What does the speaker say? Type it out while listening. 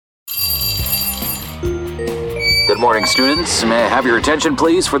Good morning, students. May I have your attention,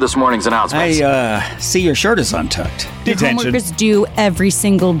 please, for this morning's announcements? I see your shirt is untucked. Your homework is due every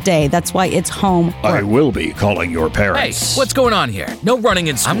single day. That's why it's home. I will be calling your Hey, parents. what's going on here? No running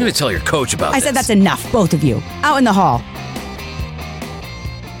in school. I'm going to tell your coach about I this. said that's enough, both of you. Out in the hall.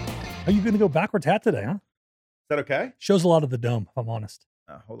 Are you going to go backwards hat today, huh? Is that okay? Shows a lot of the dome, if I'm honest.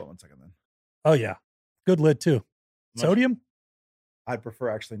 Hold on one second then. Oh, yeah. Good lid, too. Sodium? I'd prefer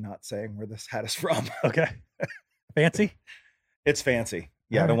actually not saying where this hat is from. Okay. Fancy? It's fancy.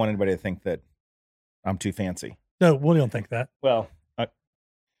 Yeah, All I don't right. want anybody to think that I'm too fancy. No, we don't think that. Well,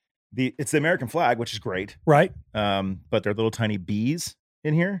 it's the American flag, which is great. Right? But there are little tiny bees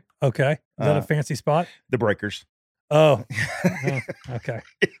in here. Okay. Is that a fancy spot? The breakers. Oh. Oh, okay.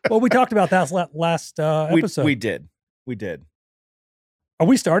 Well, we talked about that last episode. We did. Are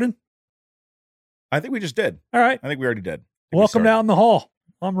we starting? I think we just did. All right. I think we already did. Welcome down the hall.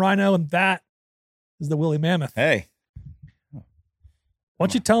 I'm Rhino, and that is the Willie Mammoth. Hey, Why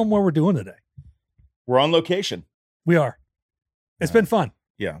don't you tell them what we're doing today? we're on location. We are. It's been fun.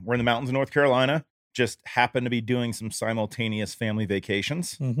 Yeah, we're in the mountains of North Carolina. Just happen to be doing some simultaneous family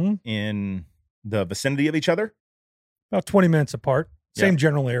vacations Mm-hmm. in the vicinity of each other. About 20 minutes apart. Same Yeah.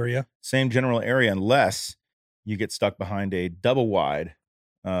 general area. Same general area, unless you get stuck behind a double wide,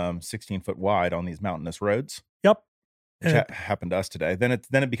 16-foot wide on these mountainous roads, Yep. which And happened to us today. Then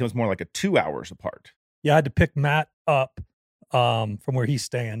it becomes more like a 2 hours apart. yeah, I had to pick Matt up from where he's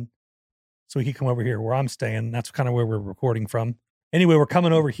staying so he could come over here where I'm staying. That's kind of where we're recording from. Anyway, we're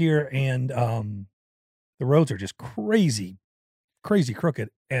coming over here and the roads are just crazy crooked.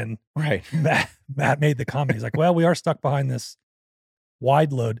 And Right. Matt made the comment. He's like, well, we are stuck behind this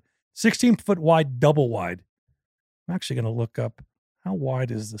wide load, 16-foot wide, double wide. I'm actually going to look up how wide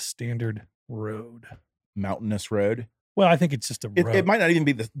is the standard road. Mountainous road. Well, I think it's just a road. It might not even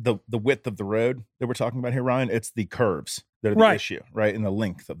be the width of the road that we're talking about here, Ryan. It's the curves that are the Right. issue, right? And the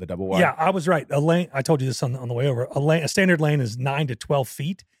length of the double wide. Yeah, I was right. A lane. I told you this on the way over. A standard lane is 9 to 12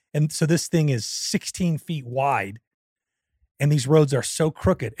 feet, and so this thing is 16 feet wide. And these roads are so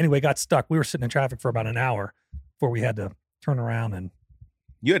crooked. Anyway, got stuck. We were sitting in traffic for about an hour before we had to turn around and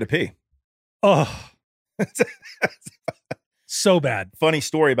You had to pee. oh, so bad. Funny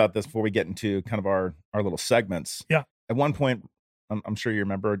story about this before we get into kind of our little segments. Yeah. At one point, I'm sure you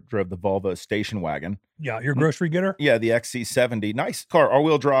remember, drove the Volvo station wagon. Yeah, your grocery getter. Yeah, the XC70. Nice car,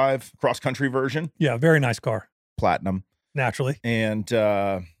 all-wheel drive, cross-country version, Yeah, very nice car. platinum. Naturally, And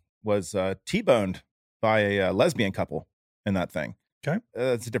was T-boned by a lesbian couple in that thing. Okay.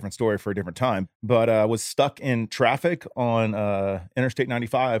 That's a different story for a different time. But was stuck in traffic on Interstate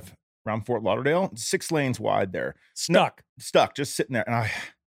 95 around Fort Lauderdale. 6 lanes wide there. stuck. Stuck, just sitting there. And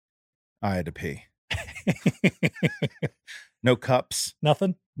I had to pee. No cups,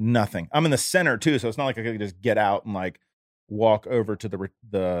 Nothing. nothing. I'm in the center too, so it's not like I could just get out and like walk over to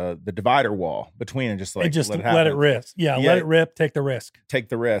the divider wall between and just like And just let it let happen. it rip. Yeah, Yeah. let it rip. Take the risk. Take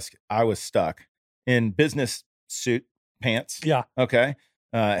the risk. I was stuck in business suit pants. Yeah. Okay.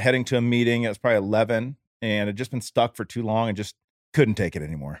 Heading to a meeting. It was probably 11 and had just been stuck for too long and just couldn't take it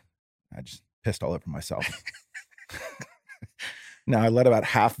anymore. I just pissed all over myself. Now I let about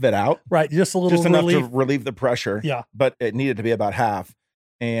half of it out, Right. Just a little just enough relief. to relieve the pressure. Yeah. But it needed to be about half.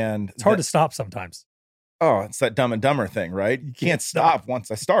 And It's hard to stop sometimes. oh, it's that Dumb and Dumber thing, right? You can't can't stop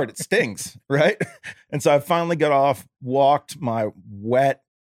once I start. It stings, right? And so I finally got off, walked my wet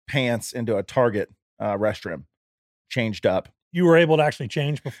pants into a Target restroom, changed up. You were able to actually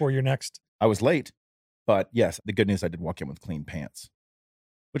change before your next. I was late, but yes, the good news, I did walk in with clean pants,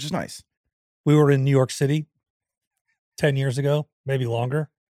 which is nice. We were in New York City 10 years ago, maybe longer.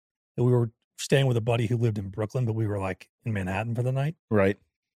 And we were staying with a buddy who lived in Brooklyn, but we were like in Manhattan for the night. Right.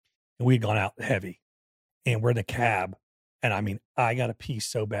 And we had gone out heavy. And we're in a cab. And I mean, I got to pee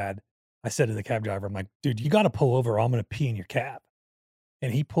so bad. I said to the cab driver, I'm like, dude, you got to pull over or I'm going to pee in your cab.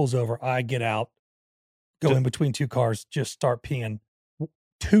 And he pulls over. I get out, go in between two cars, just start peeing.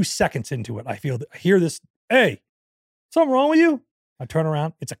 2 seconds into it, I hear this, hey, something wrong with you? I turn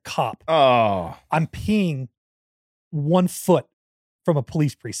around. It's a cop. Oh, I'm peeing 1 foot from a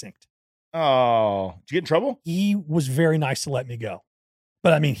police precinct. oh, did you get in trouble? He was very nice to let me go.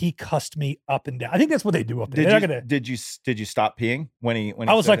 But I mean, he cussed me up and down. I think that's what they do up there. They're not gonna- Did you stop peeing when he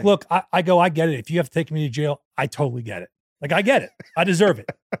I was said like, it? look, I get it. If you have to take me to jail, I totally get it. Like, I get it. I deserve it.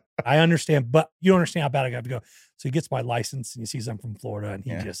 I understand, but you don't understand how bad I got to go. So he gets my license and he sees I'm from Florida and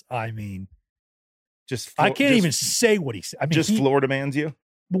he Yeah. just, I mean, just I can't just- even say what he said. I mean, just he, Florida man's you.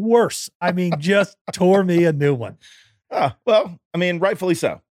 worse. I mean, just tore me a new one. Oh, well, I mean, rightfully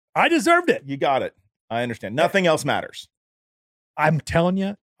so. I deserved it. You got it. I understand. Nothing else matters. I'm telling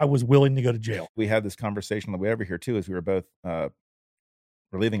you, I was willing to go to jail. We had this conversation on the way over here too, as we were both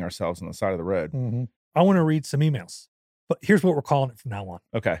relieving ourselves on the side of the road. Mm-hmm. I want to read some emails, but here's what we're calling it from now on.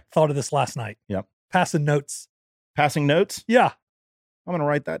 Okay. Thought of this last night. Yep. Passing notes. Passing notes? Yeah. I'm going to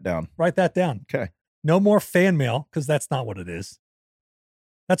write that down. Write that down. Okay. No more fan mail, because that's not what it is.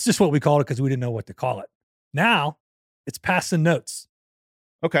 That's just what we called it because we didn't know what to call it. Now it's passing notes.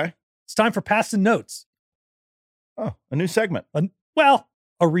 Okay. It's time for passing notes. Oh, a new segment.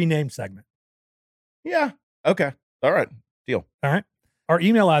 A renamed segment. Yeah. Okay. All right. Deal. All right. Our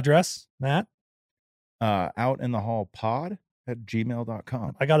email address, Matt.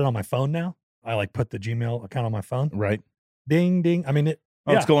 outinthehallpod@gmail.com. I got it on my phone now. I put the Gmail account on my phone. Right. Ding, ding. I mean,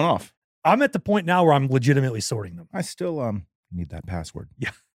 It's going off. I'm at the point now where I'm legitimately sorting them. I still need that password.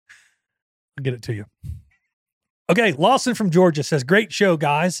 Yeah. I'll get it to you. Okay. Lawson from Georgia says, great show,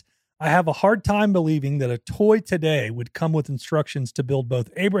 guys. I have a hard time believing that a toy today would come with instructions to build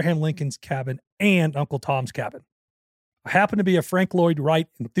both Abraham Lincoln's cabin and Uncle Tom's cabin. I happen to be a Frank Lloyd Wright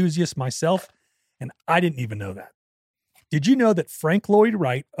enthusiast myself, and I didn't even know that. Did you know that Frank Lloyd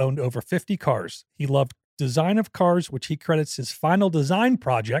Wright owned over 50 cars? He loved design of cars, which he credits his final design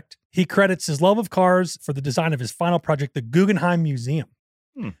project. He credits his love of cars for the design of his final project, the Guggenheim Museum.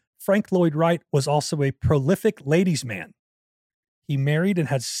 Frank Lloyd Wright was also a prolific ladies' man. He married and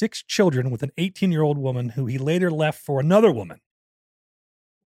had 6 children with an 18-year-old woman who he later left for another woman.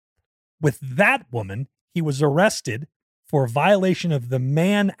 With that woman, he was arrested for violation of the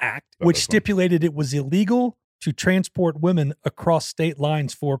Mann Act, which stipulated it was illegal to transport women across state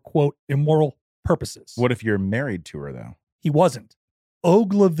lines for, quote, immoral purposes. What if you're married to her, though? He wasn't.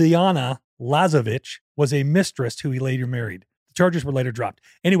 Oglaviana Lazovich was a mistress who he later married. The charges were later dropped.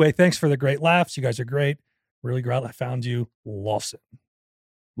 Anyway, thanks for the great laughs. You guys are great. Really glad I found you, Lawson.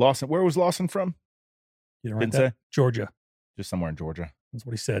 Lawson. Where was Lawson from? You didn't Didn't write that? say. Georgia. Just somewhere in Georgia. That's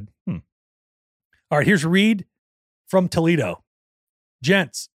what he said. All right, here's Reed from Toledo.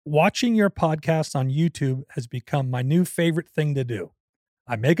 Gents, watching your podcast on YouTube has become my new favorite thing to do.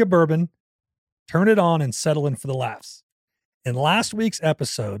 I make a bourbon, turn it on, and settle in for the laughs. In last week's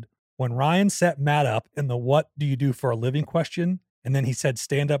episode, when Ryan set Matt up in the what do you do for a living question, and then he said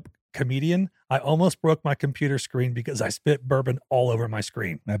stand-up comedian, I almost broke my computer screen because I spit bourbon all over my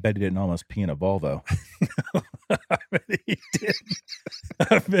screen. I bet he didn't almost pee in a Volvo. I bet he did.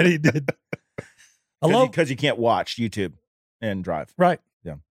 I bet he did. Because you can't watch YouTube and drive. Right.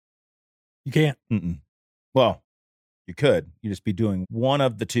 Yeah. You can't. Well, you could. You just be doing one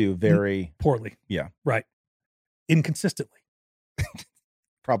of the two very poorly. Yeah. Right. Inconsistently.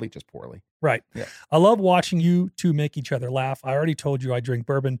 Probably just poorly. Right. Yeah. I love watching you two make each other laugh. I already told you I drink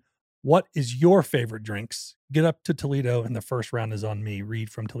bourbon. What is your favorite drinks? Get up to Toledo, and the first round is on me.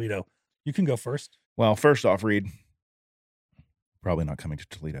 Reed from Toledo. You can go first. Well, first off, Reed, probably not coming to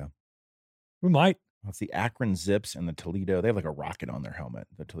Toledo. We might. It's the Akron Zips and the Toledo. They have like a rocket on their helmet.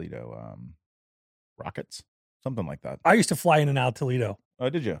 The Toledo Rockets, something like that. I used to fly in and out of Toledo. Oh,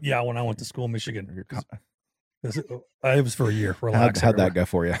 did you? Yeah, when I went to school in Michigan. It was for a year. How'd that go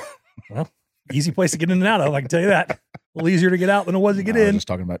for you? Well, easy place to get in and out of. I can tell you that. A little easier to get out than it was to get I was in. just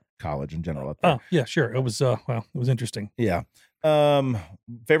talking about college in general up there. Oh, yeah, sure. It was, it was interesting. Yeah.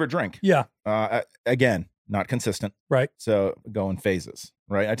 Favorite drink? Yeah. Again, not consistent. Right. So go in phases,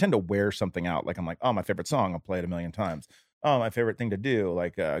 right? I tend to wear something out. Like I'm like, oh, my favorite song, I'll play it a million times. Oh, my favorite thing to do,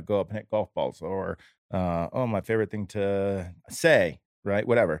 like go up and hit golf balls, or oh, my favorite thing to say, right?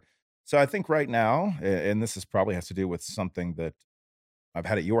 Whatever. So I think right now, and this probably has to do with something that I've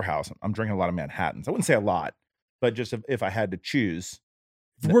had at your house. I'm drinking a lot of Manhattans. I wouldn't say a lot, but just if I had to choose.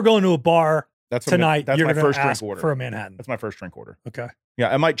 If we're going to a bar tonight, that's you're my going first to drink ask order. for a Manhattan. That's my first drink order. Okay.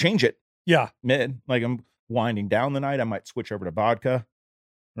 Yeah, I might change it. Yeah. Mid, like I'm winding down the night. I might switch over to vodka,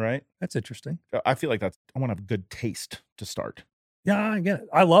 right? That's interesting. I feel like I want to have a good taste to start. Yeah, I get it.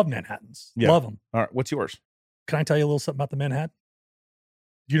 I love Manhattans. Yeah. Love them. All right, what's yours? Can I tell you a little something about the Manhattan?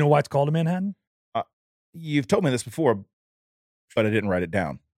 Do you know why it's called a Manhattan? You've told me this before, but I didn't write it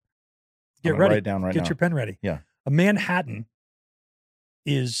down. Get ready. Write it down right now. Get your pen ready. Yeah. A Manhattan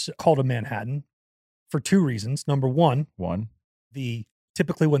is called a Manhattan for 2 reasons. Number one,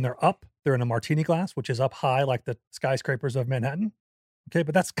 typically when they're up, they're in a martini glass, which is up high like the skyscrapers of Manhattan. Okay,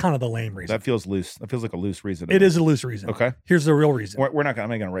 but that's kind of the lame reason. That feels loose. That feels like a loose reason. It is a loose reason. Okay. Here's the real reason. I'm not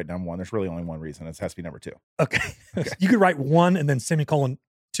going to write down one. There's really only one reason. It has to be number 2. Okay. You could write 1 and then semicolon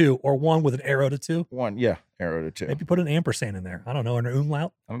 2, or 1 with an arrow to 2. 1, yeah, arrow to 2. Maybe put an ampersand in there. I don't know, an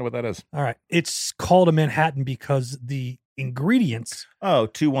umlaut. I don't know what that is. All right. It's called a Manhattan because the ingredients. Oh,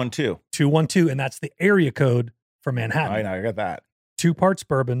 212. 212, and that's the area code for Manhattan. I know, I got that. 2 parts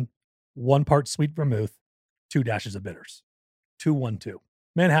bourbon, 1 part sweet vermouth, 2 dashes of bitters. 212.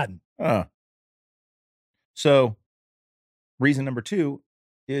 Manhattan. So reason number 2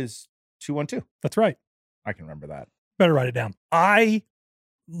 is 212. That's right. I can remember that. Better write it down. I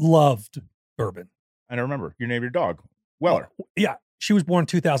loved bourbon. And I remember you named your dog Weller. Yeah. She was born in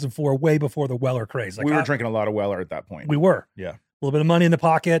 2004, way before the Weller craze. We were drinking a lot of Weller at that point. We were. Yeah. A little bit of money in the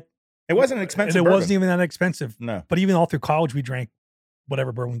pocket. It wasn't an expensive And it bourbon. wasn't even that expensive. No. But even all through college, we drank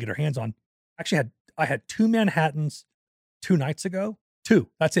whatever bourbon we could get our hands on. Actually, I had 2 Manhattans 2 nights ago. 2.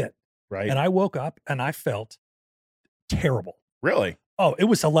 That's it. Right. And I woke up and I felt terrible. Really? Oh, it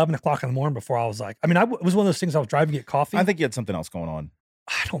was 11 o'clock in the morning before I was like, I mean, it was one of those things I was driving to get coffee. I think you had something else going on.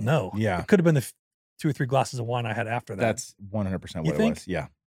 I don't know. Yeah. It could have been the 2 or 3 glasses of wine I had after that. That's 100% what You it think? was. Yeah.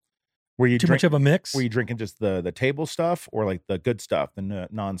 Were you Too much of a mix? Were you drinking just the table stuff or like the good stuff, the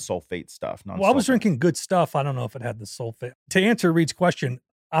non-sulfate stuff? Well, I was drinking good stuff. I don't know if it had the sulfate. To answer Reed's question,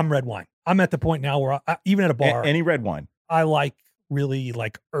 I'm red wine. I'm at the point now where even at a bar, any red wine, I like really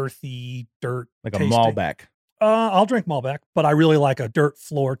like earthy dirt, like tasting. a Malbec. I'll drink Malbec, but I really like a dirt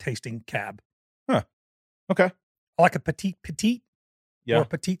floor tasting cab. Huh. Okay. I like a petite Yeah. or a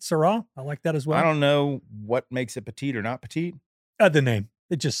petite Syrah. I like that as well. I don't know what makes it petite or not petite. The name.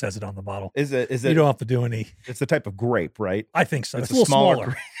 It just says it on the bottle. Is it? You don't have to do any. It's the type of grape, right? I think so. It's It's a little smaller.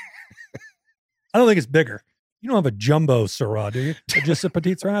 grape. I don't think it's bigger. You don't have a jumbo Syrah, do you? Or just a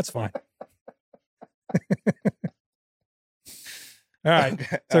petite Syrah? That's fine. All right.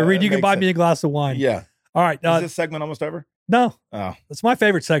 So, Reed, you can buy me a glass of wine. Yeah. All right. Is this segment almost over? No, Oh, it's my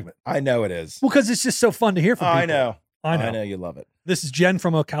favorite segment. I know it is. Well, because it's just so fun to hear from people. I know. I know. I know you love it. This is Jen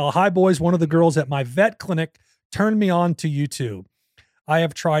from Ocala. Hi, boys. One of the girls at my vet clinic turned me on to YouTube. I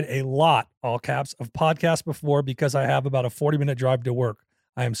have tried a lot, all caps, of podcasts before because I have about a 40-minute drive to work.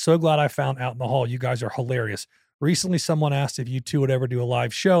 I am so glad I found Out in the Hall. You guys are hilarious. Recently, someone asked if you two would ever do a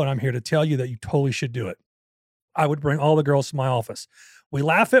live show, and I'm here to tell you that you totally should do it. I would bring all the girls to my office. We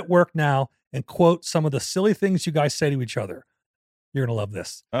laugh at work now and quote some of the silly things you guys say to each other. You're going to love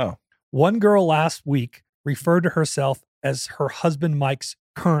this. Oh, One girl last week referred to herself as her husband Mike's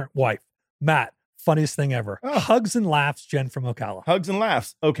current wife. Matt, funniest thing ever. Oh. Hugs and laughs, Jen from Ocala. hugs and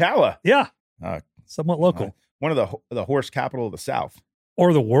laughs. Ocala, Yeah, Uh, somewhat local. one of the horse capital of the South.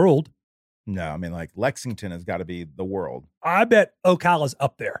 Or the world. No, I mean like Lexington has got to be the world. I bet Ocala's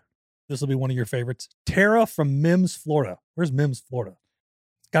up there. This will be one of your favorites. Tara from Mims, Florida. Where's Mims, Florida?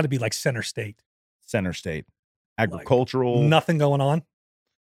 It's got to be like center state. Center state, agricultural. Nothing going on.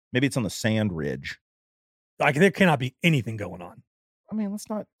 Maybe it's on the Sand Ridge. Like there cannot be anything going on. I mean, let's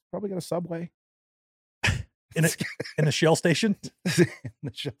not probably get a Subway. In a Shell station?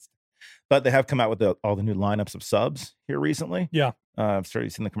 But they have come out with all the new lineups of subs here recently. Yeah. I've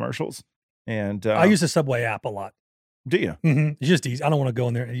started seeing the commercials. And I use the Subway app a lot. do you? Mm-hmm. It's just easy. I don't want to go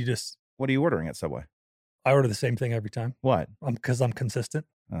in there and What are you ordering at Subway? I order the same thing every time. What? Because I'm consistent.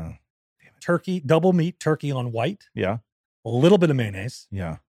 Oh, Turkey, double meat turkey on white, yeah. a little bit of mayonnaise,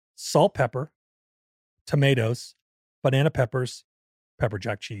 Yeah. salt, pepper, tomatoes, banana peppers, pepper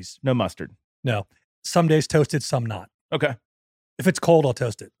jack cheese. No mustard. No, some days toasted, some not. Okay. If it's cold, I'll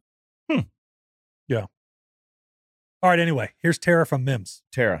toast it. Hmm. Yeah. All right. Anyway, here's Tara from Mims.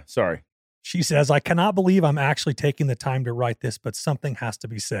 Tara, sorry. She says, I cannot believe I'm actually taking the time to write this, but something has to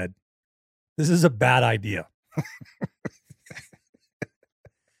be said. This is a bad idea.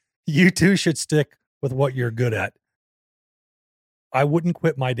 You two should stick with what you're good at. I wouldn't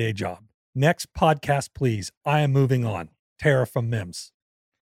quit my day job. Next podcast, please. I am moving on. Tara from Mims.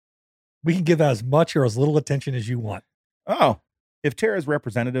 We can give that as much or as little attention as you want. Oh, if Tara is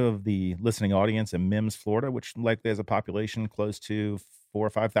representative of the listening audience in Mims, Florida, which likely has a population close to 4,000 or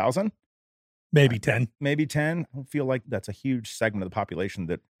 5,000, Maybe 10. maybe 10, I don't feel like that's a huge segment of the population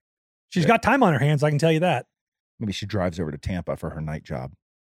that She's got time on her hands, I can tell you that. maybe she drives over to Tampa for her night job.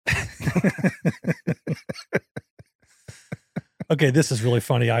 Okay, this is really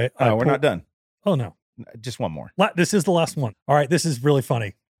funny. We're not done. Oh, no. Just one more. This is the last one. All right, this is really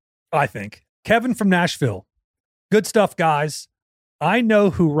funny, I think. Kevin from Nashville. Good stuff, guys. I know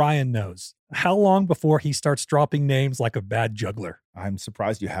who Ryan knows. How long before he starts dropping names like a bad juggler? I'm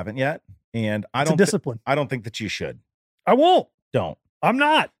surprised you haven't yet. And It's a discipline. I don't think that you should. I won't. Don't. I'm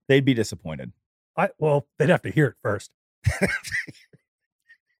not. They'd be disappointed. Well, they'd have to hear it first.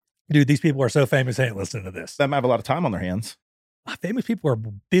 Dude, these people are so famous. They ain't listening to this. They might have a lot of time on their hands. Famous people are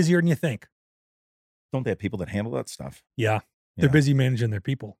busier than you think. Don't they have people that handle that stuff? Yeah. They're Yeah. busy managing their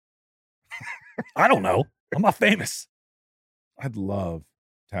people. I don't know. I'm not famous. I'd love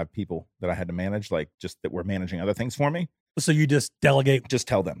to have people that I had to manage, like just that were managing other things for me. So you just delegate. Just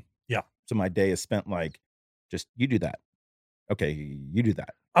tell them. Yeah. So my day is spent like, just you do that. Okay, you do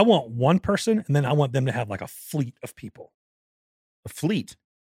that. I want one person, and then I want them to have like a fleet of people. A fleet.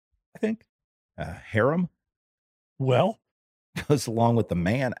 I think. Harem Well, goes along with the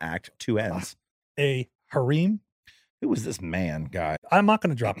man act, two ends. a harem. Who was this man guy? I'm not going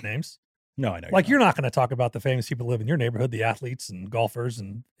to drop names. No, I know. Like, you're not going to talk about the famous people who live in your neighborhood, the athletes and golfers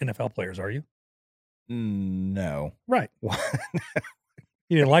and NFL players, are you? No. Right. What?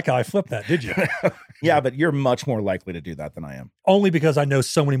 You didn't like how I flipped that, did you? Yeah, but you're much more likely to do that than I am. Only because I know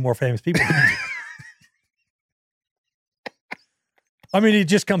so many more famous people than you. I mean, it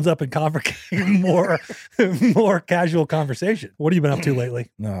just comes up in more casual conversation. What have you been up to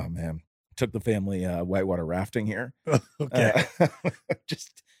lately? Oh, man. Took the family whitewater rafting here. Okay.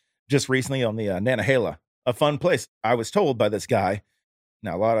 Just recently on the Nantahala, a fun place. I was told by this guy.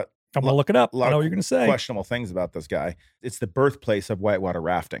 Now, I'm going to look it up. I know what you're going to say. Questionable things about this guy. It's the birthplace of whitewater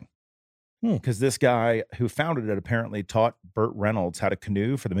rafting. Because this guy who founded it apparently taught Burt Reynolds how to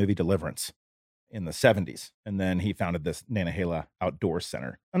canoe for the movie Deliverance in the 70s. And then he founded this Nantahala Outdoor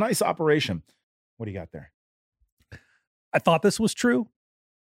Center. A nice operation. What do you got there? I thought this was true.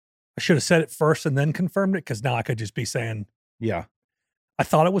 I should have said it first and then confirmed it, because now I could just be saying, Yeah. I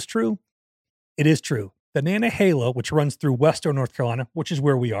thought it was true. It is true. The Nantahala, which runs through western North Carolina, which is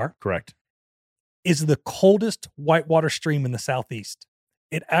where we are, Correct. is the coldest whitewater stream in the Southeast.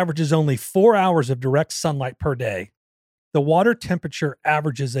 It averages only 4 hours of direct sunlight per day. The water temperature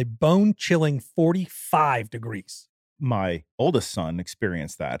averages a bone-chilling 45 degrees. My oldest son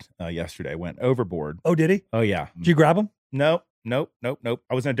experienced that yesterday, went overboard. Oh, did he? Oh, yeah. Did you grab him? Nope.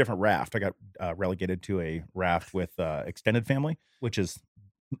 I was in a different raft. I got relegated to a raft with extended family, which is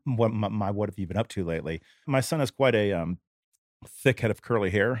what what have you been up to lately? My son has quite a thick head of curly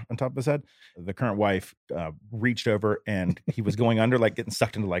hair on top of his head. The current wife reached over and he was going under, like getting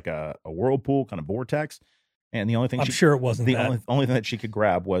sucked into like a whirlpool kind of vortex. And the only thing I'm sure it wasn't the that. only thing that she could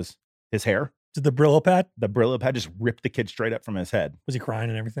grab was his hair. Did the Brillo pad? The Brillo pad just ripped the kid straight up from his head. Was he crying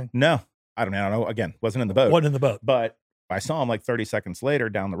and everything? No, I don't know. Again, wasn't in the boat. Wasn't in the boat. But I saw him like 30 seconds later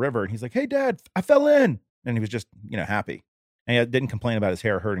down the river, and he's like, "Hey, Dad, I fell in," and he was just happy, and he didn't complain about his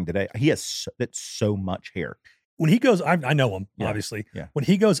hair hurting today. He has so much hair. When he goes, I know him, obviously. Yeah. When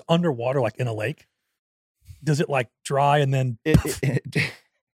he goes underwater, like in a lake, does it like dry and then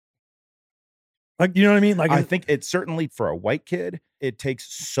like, you know what I mean? Like, I think it's certainly for a white kid, it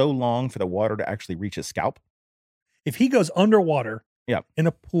takes so long for the water to actually reach his scalp. if he goes underwater Yep. in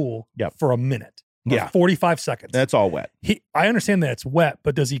a pool Yep. for a minute, or Yeah. 45 seconds, That's all wet. I understand that it's wet,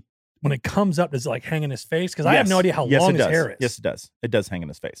 but does he, when it comes up, does it like hang in his face? Because I have no idea how long his hair is. Yes, it does. It does hang in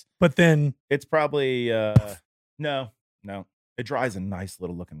his face. But then It's probably no. It dries in nice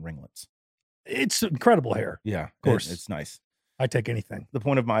little looking ringlets. it's incredible hair. Yeah, of course. it's nice. I take anything. The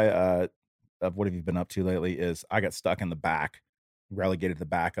point of my of what have you been up to lately is I got stuck in the back, relegated to the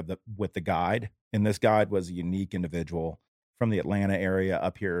back of with the guide, and this guide was a unique individual from the Atlanta area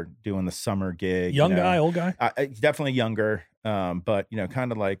up here doing the summer gig. Young guy, old guy? Definitely younger, but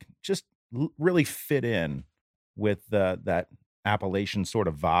kind of like just really fit in with that Appalachian sort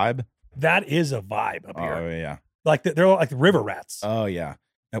of vibe. That is a vibe up here. Oh yeah. Like they're like river rats. Oh yeah.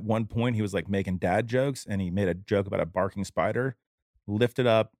 At one point he was like making dad jokes, and he made a joke about a barking spider, lifted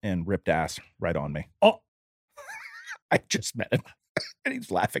up and ripped ass right on me. Oh, I just met him and he's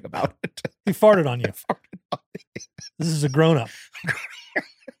laughing about it. he farted on you. This is a grown up.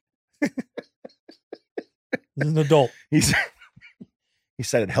 This is an adult. He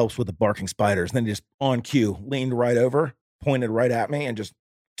said it helps with the barking spiders. And then he just on cue leaned right over, pointed right at me, and just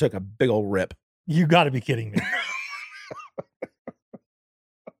took a big old rip. You got to be kidding me.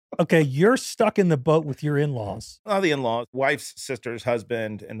 Okay, you're stuck in the boat with your in-laws. Oh, the in-laws, wife's sister's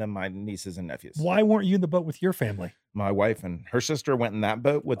husband, and then my nieces and nephews. Why weren't you in the boat with your family? My wife and her sister went in that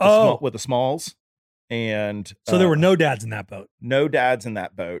boat with the Smalls. And so there were no dads in that boat. No dads in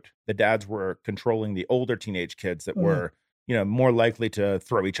that boat. The dads were controlling the older teenage kids that were, more likely to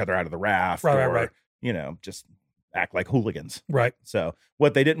throw each other out of the raft right. Just act like hooligans. Right. So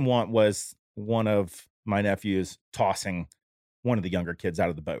what they didn't want was one of my nephews tossing one of the younger kids out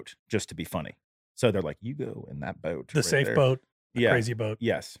of the boat just to be funny. So they're like, you go in that boat. The safe boat, the crazy boat.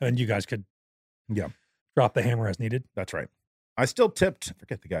 Yes. And you guys could drop the hammer as needed. That's right. I still tipped,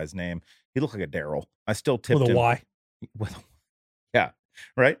 forget the guy's name. He looked like a Daryl. I still tipped with a him. Y. Yeah.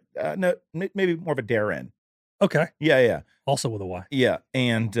 Right. No, maybe more of a Darren. Okay. Yeah. Also with a Y. Yeah.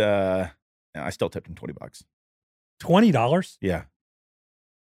 And I still tipped him $20. $20? Yeah.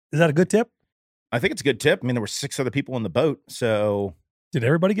 Is that a good tip? I think it's a good tip. I mean, there were 6 other people in the boat. So did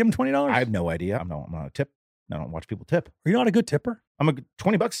everybody give him $20? I have no idea. I'm not a tip. I don't watch people tip. Are you not a good tipper?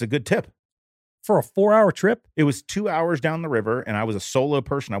 $20 is a good tip. For a 4-hour trip? It was 2 hours down the river, and I was a solo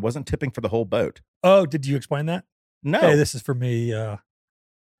person. I wasn't tipping for the whole boat. Oh, did you explain that? No. Hey, this is for me.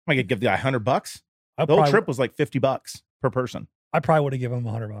 I could give the guy $100. I The whole probably, trip was like $50 per person. I probably would have given him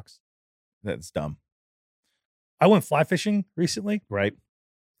 $100. That's dumb, I went fly fishing recently. right?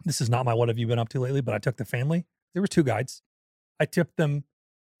 This is not my what have you been up to lately, but I took the family. There were 2 guides. I tipped them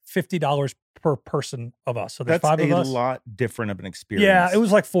 $50 per person of us. So there's That's 5 of a us. lot different of an experience. Yeah, it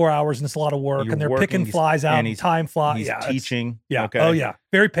was like 4 hours and it's a lot of work. You're and they're working, picking he's- flies out and and he's- time fly. He's Yeah, it's- teaching. Yeah. Okay. Oh yeah.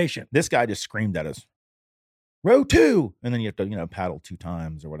 Very patient. This guy just screamed at us, row 2. And then you have to, paddle 2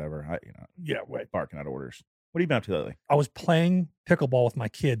 times or whatever. Yeah. Wait. Barking out orders. What have you been up to lately? I was playing pickleball with my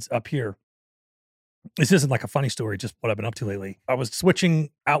kids up here. This isn't like a funny story, just what I've been up to lately. I was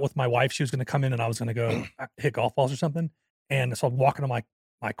switching out with my wife. She was going to come in and I was going to go hit golf balls or something. And so I'm walking to my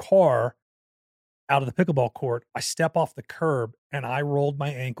car out of the pickleball court. I step off the curb and I rolled my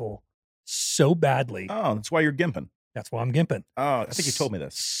ankle so badly. Oh, that's why you're gimping. That's why I'm gimping. Oh, I think you told me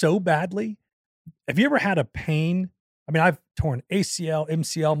this. So badly. Have you ever had a pain? I mean, I've torn ACL,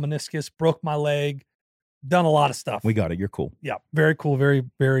 MCL, meniscus, broke my leg, done a lot of stuff. We got it. You're cool. Yeah. Very cool. Very,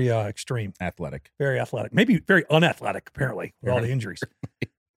 very extreme. Athletic. Very athletic, maybe very unathletic, apparently, with all the injuries.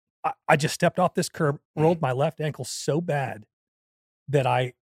 I just stepped off this curb, rolled my left ankle so bad that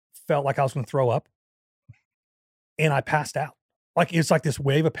I felt like I was going to throw up and I passed out. Like it's like this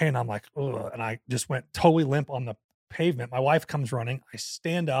wave of pain. I'm like, ugh, and I just went totally limp on the pavement. My wife comes running. I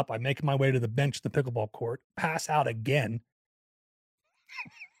stand up. I make my way to the bench of the pickleball court, pass out again.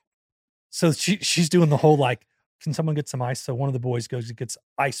 So she's doing the whole like, can someone get some ice? So one of the boys goes and gets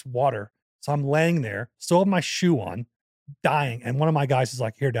ice water. So I'm laying there, still have my shoe on, dying. And one of my guys is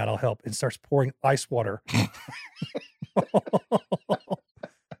like, here, Dad, I'll help. And starts pouring ice water.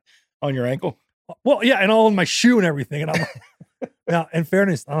 On your ankle? Well, yeah, and all in my shoe and everything. And I'm like, now, in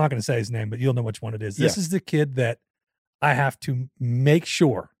fairness, I'm not going to say his name, but you'll know which one it is. This is the kid that I have to make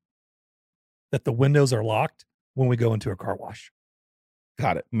sure that the windows are locked when we go into a car wash.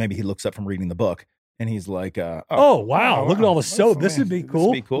 Got it. Maybe he looks up from reading the book and he's like, Oh, wow. Look at all the soap. This would be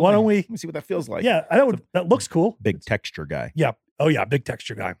cool. Why don't we? Let me see what that feels like. Yeah, that looks cool. Big texture guy. Yeah. Oh, yeah. Big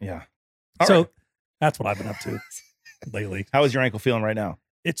texture guy. Yeah. So All right. that's what I've been up to lately. How is your ankle feeling right now?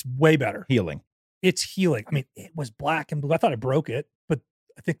 It's way better. Healing. It's healing. I mean, it was black and blue. I thought I broke it, but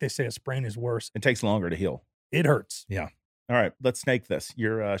I think they say a sprain is worse. It takes longer to heal. It hurts. Yeah. All right. Let's snake this.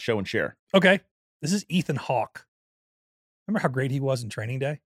 Your show and share. Okay. This is Ethan Hawke. Remember how great he was in Training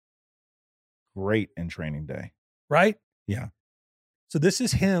Day? Great in Training Day. Right? Yeah. So this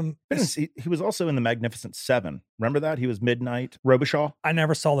is him. He was also in the Magnificent Seven. Remember that? He was Midnight Robichaud. I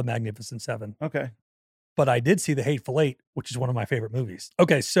never saw the Magnificent Seven, Okay. but I did see the Hateful Eight, which is one of my favorite movies.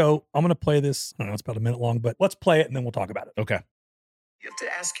 Okay, so I'm going to play this. I don't know, it's about a minute long, but let's play it and then we'll talk about it. Okay. You have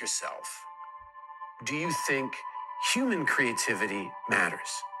to ask yourself, do you think human creativity matters?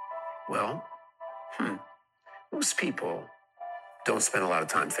 Well, most people don't spend a lot of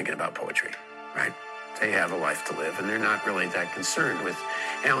time thinking about poetry, right? They have a life to live and they're not really that concerned with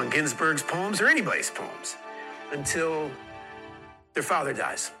Allen Ginsberg's poems or anybody's poems until their father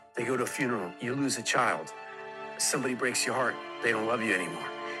dies. They go to a funeral, you lose a child, somebody breaks your heart, they don't love you anymore.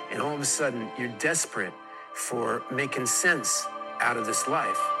 And all of a sudden, you're desperate for making sense out of this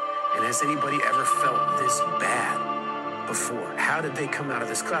life. And has anybody ever felt this bad before? How did they come out of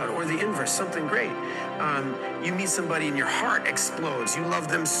this cloud? Or the inverse, something great. You meet somebody and your heart explodes. You love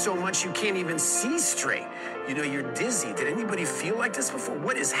them so much you can't even see straight. You know, you're dizzy. Did anybody feel like this before?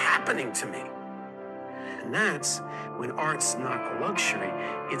 What is happening to me? And that's when art's not a luxury,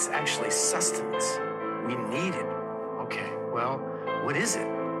 it's actually sustenance. We need it. Okay, well, what is it?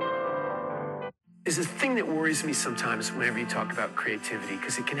 There's a thing that worries me sometimes whenever you talk about creativity,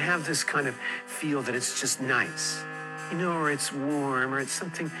 because it can have this kind of feel that it's just nice, you know, or it's warm, or it's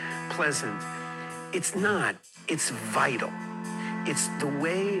something pleasant. It's not. It's vital. It's the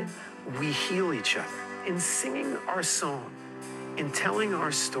way we heal each other in singing our song, in telling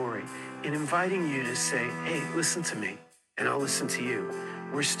our story, in inviting you to say, hey, listen to me, and I'll listen to you.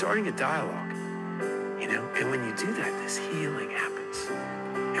 We're starting a dialogue, you know, and when you do that, this healing happens.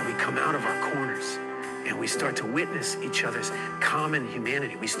 And we come out of our corners, and we start to witness each other's common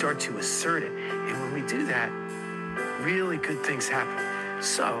humanity. We start to assert it. And when we do that, really good things happen.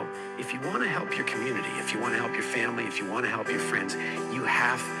 So if you want to help your community, if you want to help your family, if you want to help your friends, you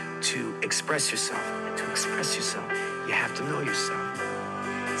have to express yourself. And to express yourself, you have to know yourself.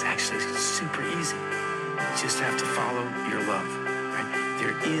 It's actually super easy. You just have to follow your love, right?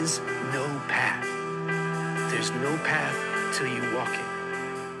 There is no path. There's no path till you walk it.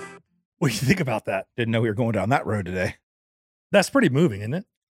 What do you think about that? Didn't know we were going down that road today. That's pretty moving, isn't it?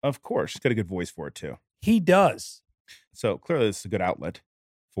 Of course. Got a good voice for it too. He does. So clearly this is a good outlet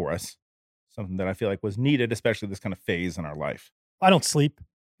for us. Something that I feel like was needed, especially this kind of phase in our life. I don't sleep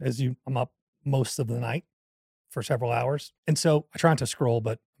I'm up most of the night for several hours. And so I try not to scroll,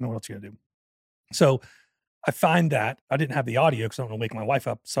 but I know what else you're going to do. So I find that I didn't have the audio because I don't want to wake my wife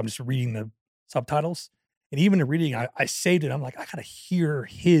up. So I'm just reading the subtitles. And even in reading, I saved it. I'm like, I got to hear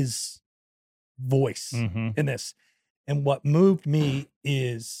his voice in this. And what moved me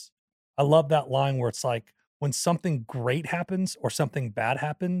is I love that line where it's like, when something great happens or something bad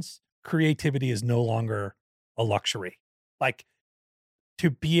happens, creativity is no longer a luxury. Like, to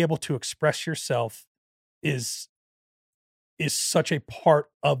be able to express yourself is such a part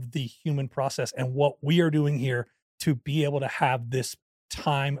of the human process. And what we are doing here to be able to have this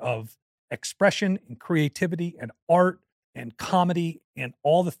time of expression and creativity and art and comedy and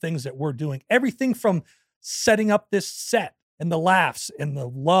all the things that we're doing, everything from setting up this set and the laughs and the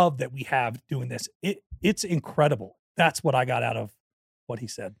love that we have doing this, it's incredible. That's what I got out of what he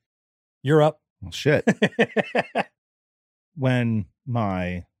said. You're up. Well, shit. When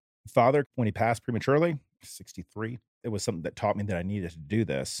my father, when he passed prematurely, 63, it was something that taught me that I needed to do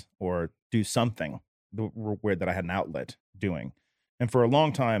this or do something where that I had an outlet doing. And for a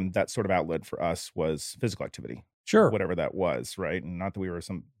long time, that sort of outlet for us was physical activity. Sure. Whatever that was, right? And not that we were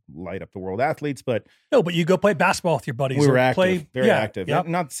some light up the world athletes, but no, but you go play basketball with your buddies. We were active, very active. Yep.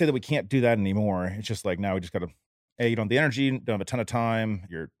 Not to say that we can't do that anymore. It's just like now we just got to, you don't have the energy, don't have a ton of time.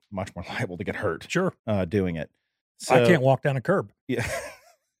 You're much more liable to get hurt. Sure. Doing it. So, I can't walk down a curb. Yeah.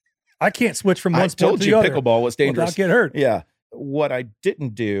 I can't switch from one sport to the other. Pickleball was dangerous. Without get hurt. Yeah. What I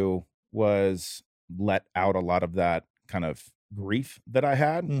didn't do was let out a lot of that kind of grief that I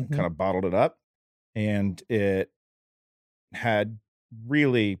had, kind of bottled it up. And it had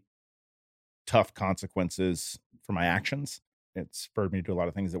really tough consequences for my actions. It spurred me to do a lot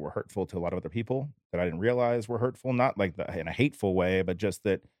of things that were hurtful to a lot of other people that I didn't realize were hurtful, not like in a hateful way, but just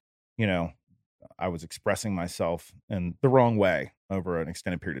that, I was expressing myself in the wrong way over an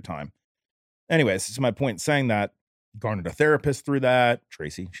extended period of time. Anyways, so my point in saying that, garnered a therapist through that,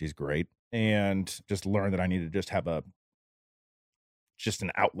 Tracy, she's great, and just learned that I needed to just have just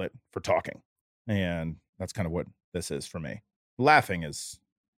an outlet for talking. And that's kind of what this is for me. Laughing is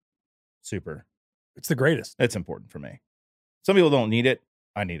super. It's the greatest. It's important for me. Some people don't need it.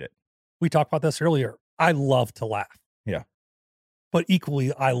 I need it. We talked about this earlier. I love to laugh. Yeah. But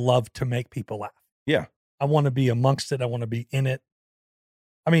equally, I love to make people laugh. Yeah. I want to be amongst it. I want to be in it.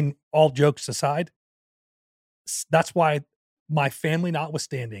 I mean, all jokes aside, that's why my family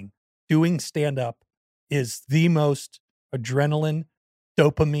notwithstanding, doing stand-up is the most adrenaline,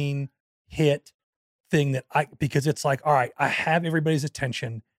 dopamine hit thing because it's like, all right, I have everybody's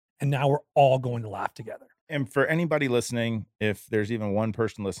attention and now we're all going to laugh together. And for anybody listening, if there's even one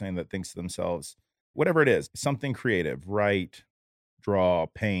person listening that thinks to themselves, whatever it is, something creative, write, draw,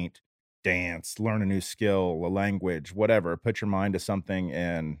 paint, dance, learn a new skill, a language, whatever, put your mind to something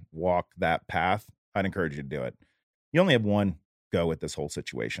and walk that path, I'd encourage you to do it. You only have one go at this whole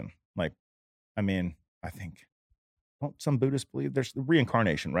situation. I think some Buddhists believe there's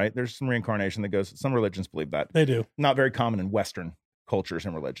reincarnation, right? There's some reincarnation that goes, some religions believe that. They do. Not very common in Western cultures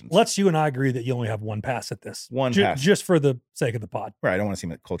and religions. Let's you and I agree that you only have one pass at this. One pass. Just for the sake of the pod. Right. I don't want to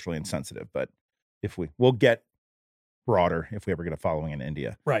seem culturally insensitive, but we'll get broader if we ever get a following in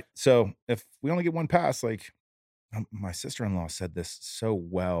India. Right. So if we only get one pass, my sister-in-law said this so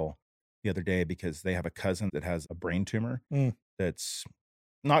well the other day because they have a cousin that has a brain tumor that's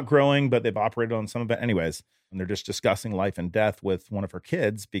not growing, but they've operated on some of it. Anyways, and they're just discussing life and death with one of her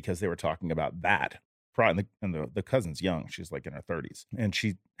kids because they were talking about that. And the cousin's young. She's in her 30s. And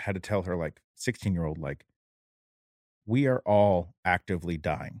she had to tell her 16-year-old, we are all actively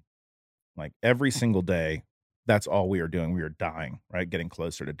dying. Every single day, that's all we are doing. We are dying, right? Getting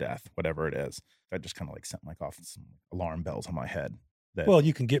closer to death, whatever it is. That just kind of sent off some alarm bells on my head. Well,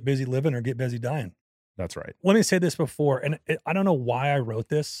 you can get busy living or get busy dying. That's right. Let me say this before, and I don't know why I wrote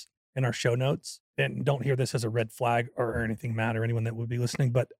this in our show notes, and don't hear this as a red flag or anything, Matt, or anyone that would be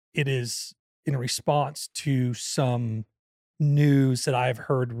listening, but it is in response to some news that I've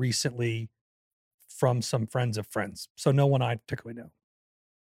heard recently from some friends of friends. So no one I particularly know.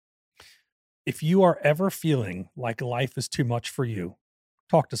 If you are ever feeling like life is too much for you,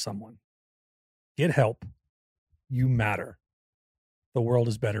 talk to someone. Get help. You matter. The world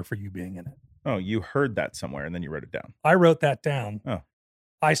is better for you being in it. Oh, you heard that somewhere and then you wrote it down. I wrote that down. Oh.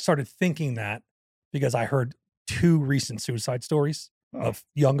 I started thinking that because I heard 2 recent suicide stories of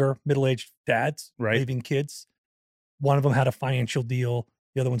younger, middle-aged dads leaving kids. One of them had a financial deal.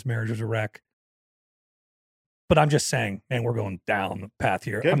 The other one's marriage was a wreck. But I'm just saying, man, we're going down the path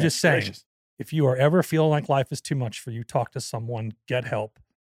here. Goodness I'm just saying, gracious. If you are ever feeling like life is too much for you, talk to someone, get help,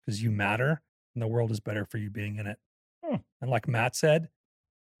 because you matter and the world is better for you being in it. And like Matt said,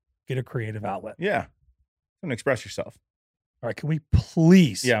 get a creative outlet. Yeah. And express yourself. All right, can we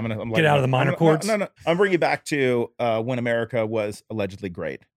please Yeah, I'm get out of the minor chords? No. I'm bringing you back to when America was allegedly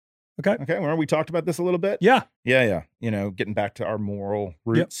great. Okay. Okay. Remember we talked about this a little bit? Yeah. Yeah. Getting back to our moral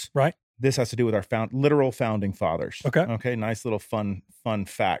roots. Yep, right. This has to do with our literal founding fathers. Okay. Okay. Nice little fun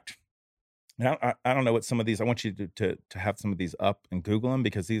fact. Now, I don't know what some of these, I want you to have some of these up and Google them,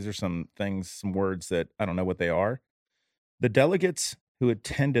 because these are some words that I don't know what they are. The delegates who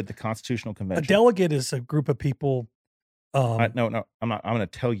attended the Constitutional A Convention. delegate is a group of people. No, I'm not. I'm going to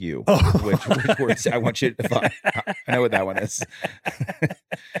tell you Oh. which words I want you to find. I know what that one is.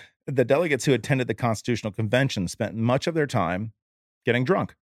 The delegates who attended the Constitutional Convention spent much of their time getting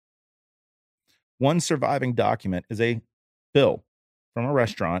drunk. One surviving document is a bill from a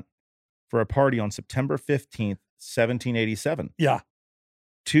restaurant for a party on September 15th, 1787. Yeah.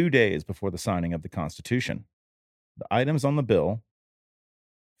 2 days before the signing of the Constitution. The items on the bill: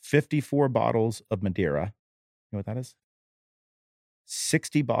 54 bottles of Madeira. You know what that is?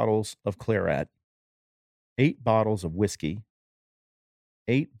 60 bottles of claret, 8 bottles of whiskey,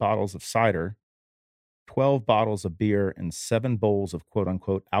 8 bottles of cider, 12 bottles of beer, and 7 bowls of quote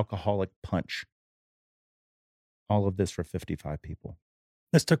unquote alcoholic punch. All of this for 55 people.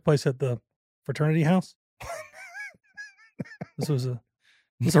 This took place at the fraternity house. This was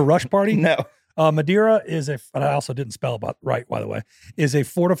a rush party. No. Madeira is and I also didn't spell it right, by the way, is a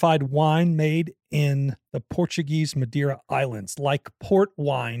fortified wine made in the Portuguese Madeira Islands, like port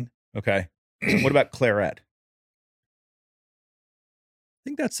wine. Okay. What about claret? I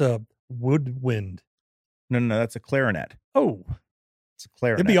think that's a woodwind. No, that's a clarinet. Oh, It's a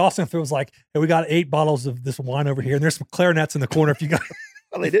clarinet. it'd be awesome if it was like, hey, we got 8 bottles of this wine over here, and there's some clarinets in the corner. If you got,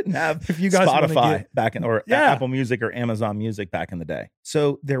 Well, they didn't have if you guys wanna Spotify get- back in, or Yeah. Apple Music or Amazon Music back in the day.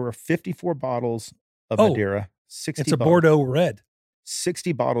 So there were 54 bottles of Oh, Madeira, 60 it's a bottles, Bordeaux red.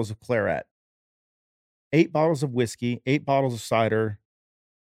 60 bottles of claret, 8 bottles of whiskey, 8 bottles of cider,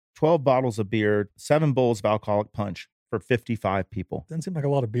 12 bottles of beer, 7 bowls of alcoholic punch for 55 people. Doesn't seem like a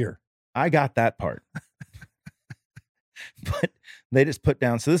lot of beer. I got that part. But they just put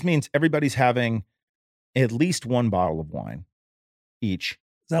down. So this means everybody's having at least 1 bottle of wine each.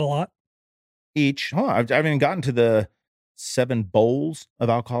 Is that a lot? Each. Oh, I haven't even gotten to the 7 bowls of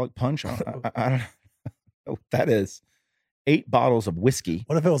alcoholic punch. I don't know what that is. 8 bottles of whiskey.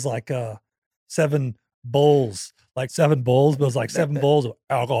 What if it was like 7 bowls, like 7 bowls, but it was like 7 bowls of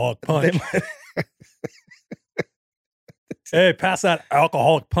alcoholic punch. Hey, pass that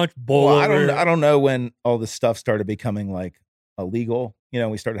alcoholic punch bowl. Well, over here. I don't know when all this stuff started becoming like illegal.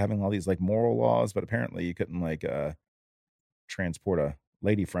 We started having all these like moral laws, but apparently you couldn't like transport a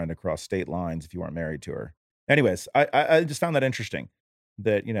lady friend across state lines if you weren't married to her. Anyways, I just found that interesting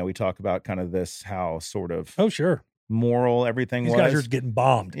that, we talk about kind of this, how sort of Oh, sure. moral everything These was. guys are getting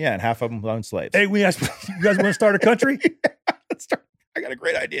bombed. Yeah, and half of them owned slaves. Hey, you guys want to start a country? Let's start. I got a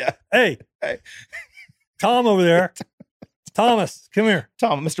great idea. Hey, Hey. Tom over there. Thomas, come here.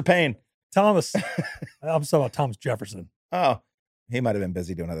 Tom, Mr. Payne. Thomas. I'm talking about Thomas Jefferson Oh, he might have been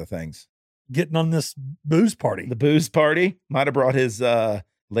busy doing other things. getting on this booze party. The booze party might have brought his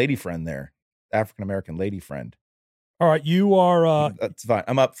lady friend there, African-American lady friend. All right, you are That's fine.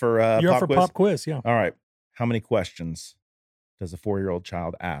 I'm up for you're pop up for quiz. pop quiz. Yeah. All right. How many questions does a 4-year-old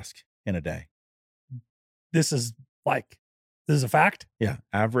child ask in a day? This is a fact. Yeah.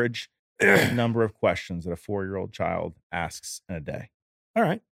 Average number of questions that a 4-year-old child asks in a day. All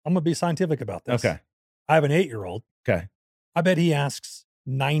right. I'm going to be scientific about this. Okay. I have an 8-year-old. Okay. I bet he asks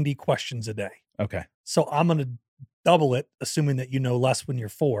 90 questions a day. Okay. So I'm going to double it, assuming that you know less when you're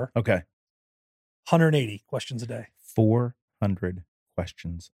 4. Okay. 180 questions a day. 400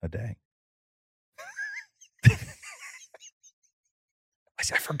 questions a day.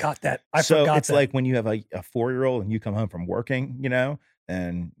 I forgot that. I So forgot it's that. like when you have a 4-year-old and you come home from working,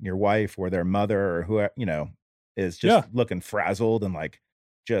 and your wife or their mother or who, is just Yeah. looking frazzled and like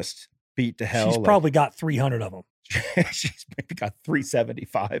just beat to hell. she's like, probably got 300 of them. she's maybe got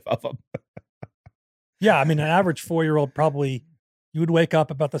 375 of them. Yeah. I mean, an average 4-year-old probably, you would wake up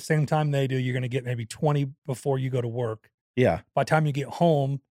about the same time they do. You're going to get maybe 20 before you go to work. Yeah. By the time you get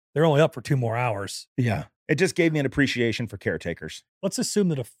home, they're only up for 2 more hours. Yeah. It just gave me an appreciation for caretakers. Let's assume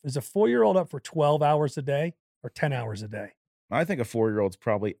that is a 4-year-old up for 12 hours a day or 10 hours a day? I think a 4-year-old's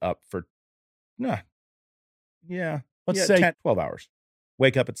probably up for, yeah. Let's say 10, 12 hours.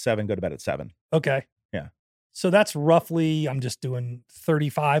 Wake up at 7, go to bed at 7. Okay. Yeah. So that's roughly, I'm just doing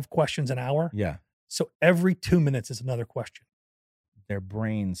 35 questions an hour. Yeah. So every 2 minutes is another question. Their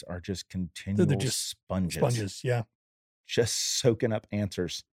brains are just continual They're just sponges. Sponges. Yeah. Just soaking up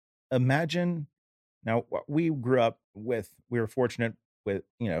answers. Imagine, now we grew up we were fortunate with,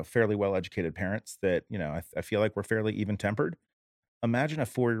 fairly well-educated parents that, I feel like we're fairly even-tempered. Imagine a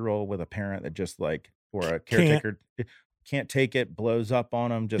 4-year-old with a parent that just like, or a caretaker can't take it, blows up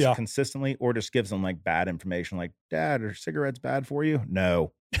on them just consistently, or just gives them like bad information like, Dad, are cigarettes bad for you?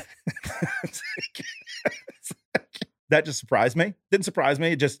 No. That just surprised me. Didn't surprise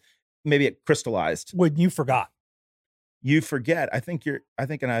me. It just, maybe it crystallized. When you forgot. You forget. I think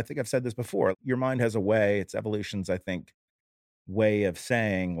I've said this before. Your mind has a way, it's evolution's, I think, way of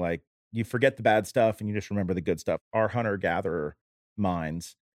saying like, you forget the bad stuff and you just remember the good stuff. Our hunter-gatherer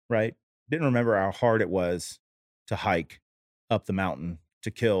minds, right? Didn't remember how hard it was to hike up the mountain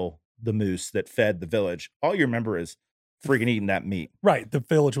to kill the moose that fed the village. All you remember is freaking eating that meat. Right. The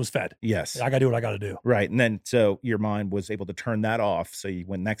village was fed. Yes. I got to do what I got to do. Right. And then, so your mind was able to turn that off. So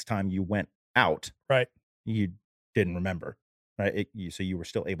when next time you went out, right, you didn't remember, right? So you were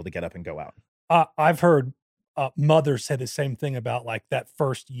still able to get up and go out. I've heard mothers say the same thing about like that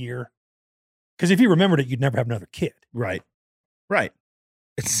first year. Because if you remembered it, you'd never have another kid. Right. Right.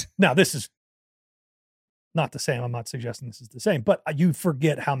 Now, this is not the same. I'm not suggesting this is the same, but you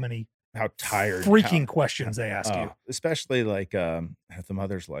forget how tired freaking questions they ask you. Especially like if the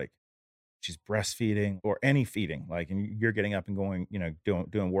mother's like, she's breastfeeding or any feeding, like, and you're getting up and going,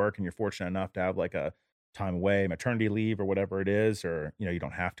 doing work, and you're fortunate enough to have like a time away, maternity leave or whatever it is, or, you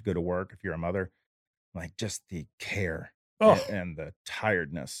don't have to go to work if you're a mother. Like just the care and the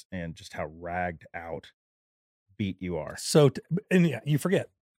tiredness and just how ragged out, beat you are. So, and yeah, you forget.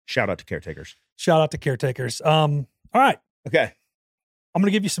 Shout out to caretakers. All right. Okay. I'm going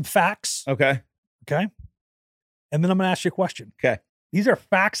to give you some facts. Okay. And then I'm going to ask you a question. Okay. These are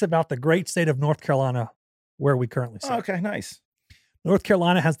facts about the great state of North Carolina, where we currently sit. Okay, nice. North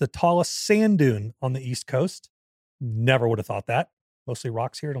Carolina has the tallest sand dune on the East Coast. Never would have thought that. Mostly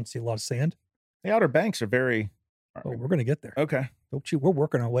rocks here. Don't see a lot of sand. The Outer Banks are very... Oh, we're going to get there. Okay. Don't you? We're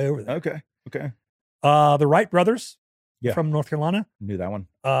working our way over there. Okay. The Wright brothers from North Carolina. Knew that one.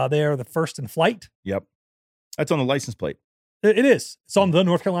 They are the first in flight. Yep. That's on the license plate. It is. It's on the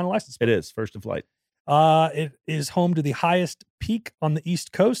North Carolina license plate. It is. First in flight. It is home to the highest peak on the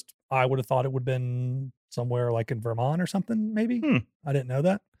East Coast. I would have thought it would have been somewhere like in Vermont or something, maybe. I didn't know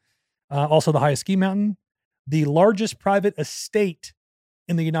that. Also the highest ski mountain. The largest private estate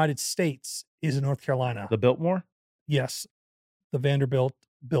in the United States is in North Carolina. The Biltmore? Yes. The Vanderbilt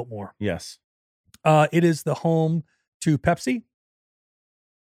Biltmore. Yes. It is the home to Pepsi.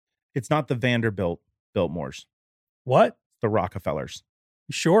 It's not the Vanderbilt Biltmores. What? The Rockefellers.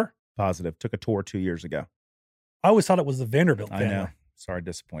 You sure? Positive. Took a tour 2 years ago. I always thought it was the Vanderbilt family. I know. Sorry to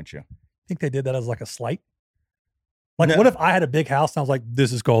disappoint you. Think they did that as like a slight? Like, No. What if I had a big house and I was like,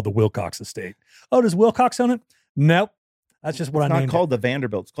 this is called the Wilcox estate? Oh, does Wilcox own it? Nope. That's just what It's I not named called the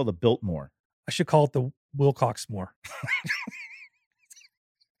Vanderbilt. It's called the Biltmore. I should call it the Wilcoxmore.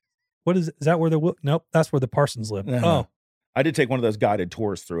 What is that where nope, that's where the Parsons live. Uh-huh. Oh, I did take one of those guided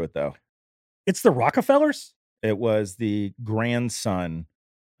tours through it, though. it's the Rockefellers? It was the grandson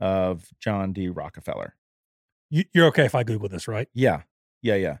of John D. Rockefeller. You're okay if I Google this, right? Yeah.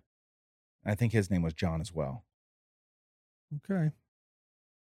 I think his name was John as well. Okay.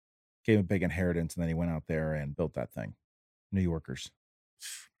 Gave him a big inheritance, and then he went out there and built that thing. New Yorkers.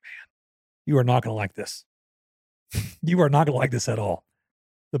 You are not going to like this. You are not going to like this at all.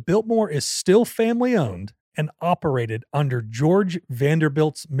 The Biltmore is still family owned and operated under George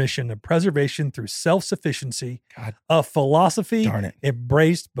Vanderbilt's mission of preservation through self-sufficiency, God. a philosophy Darn it.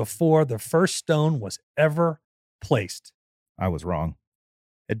 embraced before the first stone was ever placed. I was wrong.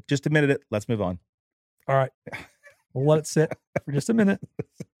 It just admitted it. Let's move on. All right. We'll let it sit for just a minute.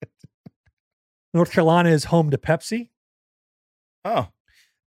 North Carolina is home to Pepsi. Oh,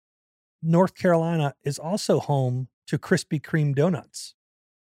 North Carolina is also home to Krispy Kreme donuts.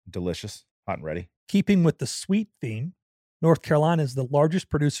 delicious. Hot and ready. Keeping with the sweet theme, North Carolina is the largest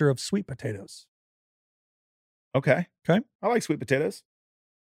producer of sweet potatoes. Okay. Okay. I like sweet potatoes.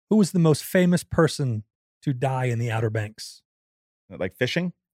 Who was the most famous person to die in the Outer Banks? Like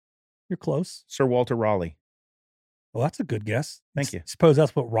fishing. You're close. Sir Walter Raleigh. Well, that's a good guess. Thank you. Suppose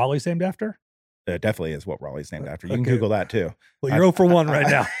that's what Raleigh's named after? It definitely is what Raleigh's named after. You can Okay. Google that too. Well, you're 0 for 1 right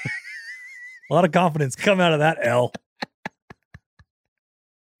now. A lot of confidence come out of that L.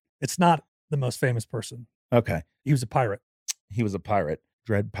 It's not the most famous person. Okay. He was a pirate. He was a pirate.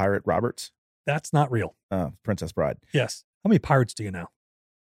 Dread Pirate Roberts. That's not real. Princess Bride. Yes. How many pirates do you know?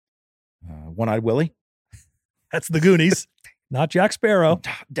 One-Eyed Willie. That's the Goonies, not Jack Sparrow.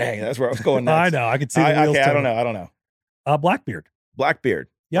 Dang, that's where I was going I next. know. I could see the wheels I don't turning. know. Blackbeard. Blackbeard.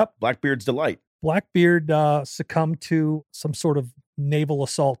 Yep. Blackbeard's Delight. Blackbeard succumbed to some sort of naval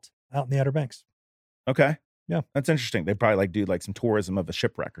assault out in the Outer Banks. Okay. Yeah. That's interesting. They probably like do like some tourism of a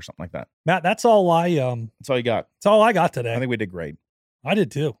shipwreck or something like that. Matt, that's all I That's all you got. that's all I got today. I think we did great. I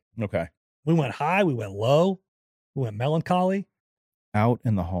did too. Okay. We went high, we went low, we went melancholy. Out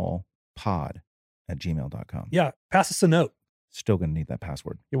in the hall pod at gmail.com. Yeah, pass us a note. Still going to need that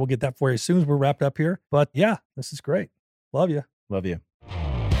password. Yeah, we'll get that for you as soon as we're wrapped up here. But yeah, this is great. Love you. Love you.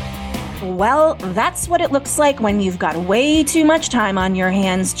 Well, that's what it looks like when you've got way too much time on your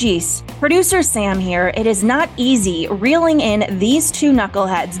hands. Jeez. Producer Sam here. It is not easy reeling in these two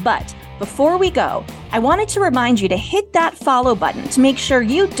knuckleheads, but before we go, I wanted to remind you to hit that follow button to make sure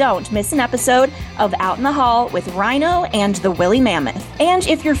you don't miss an episode of Out in the Hall with Rhino and the Woolly Mammoth. And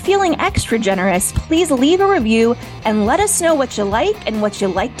if you're feeling extra generous, please leave a review and let us know what you like and what you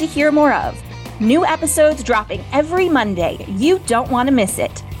like to hear more of. New episodes dropping every Monday. You don't want to miss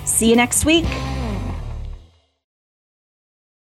it. See you next week.